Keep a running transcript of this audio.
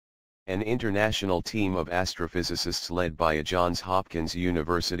An international team of astrophysicists led by a Johns Hopkins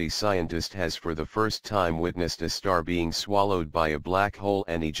University scientist has for the first time witnessed a star being swallowed by a black hole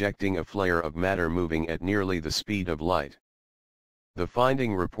and ejecting a flare of matter moving at nearly the speed of light. The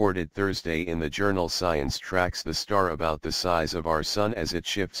finding, reported Thursday in the journal Science, tracks the star about the size of our Sun as it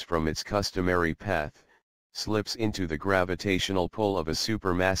shifts from its customary path, slips into the gravitational pull of a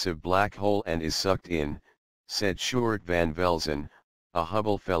supermassive black hole and is sucked in, said Sjoerd van Velzen, a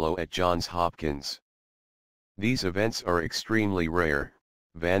Hubble Fellow at Johns Hopkins. These events are extremely rare,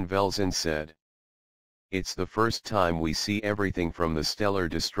 van Velzen said. It's the first time we see everything from the stellar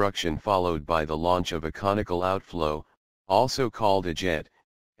destruction followed by the launch of a conical outflow, also called a jet,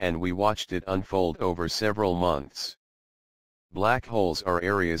 and we watched it unfold over several months. Black holes are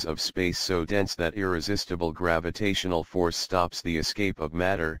areas of space so dense that irresistible gravitational force stops the escape of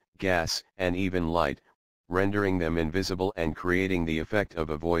matter, gas, and even light, rendering them invisible and creating the effect of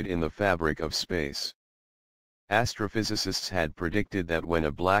a void in the fabric of space. Astrophysicists had predicted that when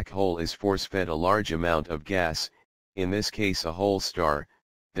a black hole is force-fed a large amount of gas, in this case a whole star,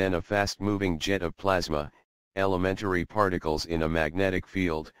 then a fast-moving jet of plasma, elementary particles in a magnetic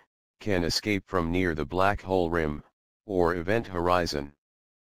field, can escape from near the black hole rim, or event horizon.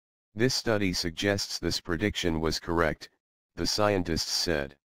 This study suggests this prediction was correct, the scientists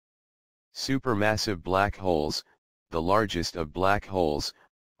said. Supermassive black holes, the largest of black holes,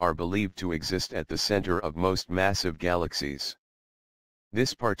 are believed to exist at the center of most massive galaxies.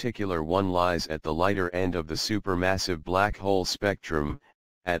 This particular one lies at the lighter end of the supermassive black hole spectrum,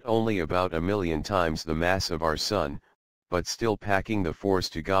 at only about 1 million times the mass of our Sun, but still packing the force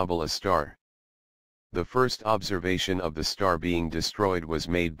to gobble a star. The first observation of the star being destroyed was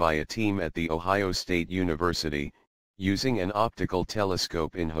made by a team at The Ohio State University, using an optical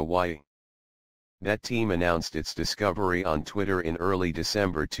telescope in Hawaii. That team announced its discovery on Twitter in early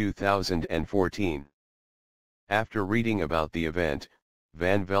December 2014. After reading about the event,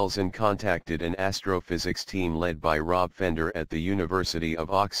 Van Velzen contacted an astrophysics team led by Rob Fender at the University of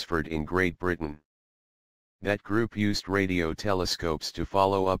Oxford in Great Britain. That group used radio telescopes to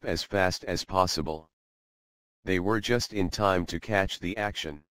follow up as fast as possible. They were just in time to catch the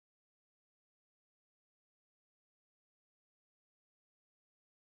action.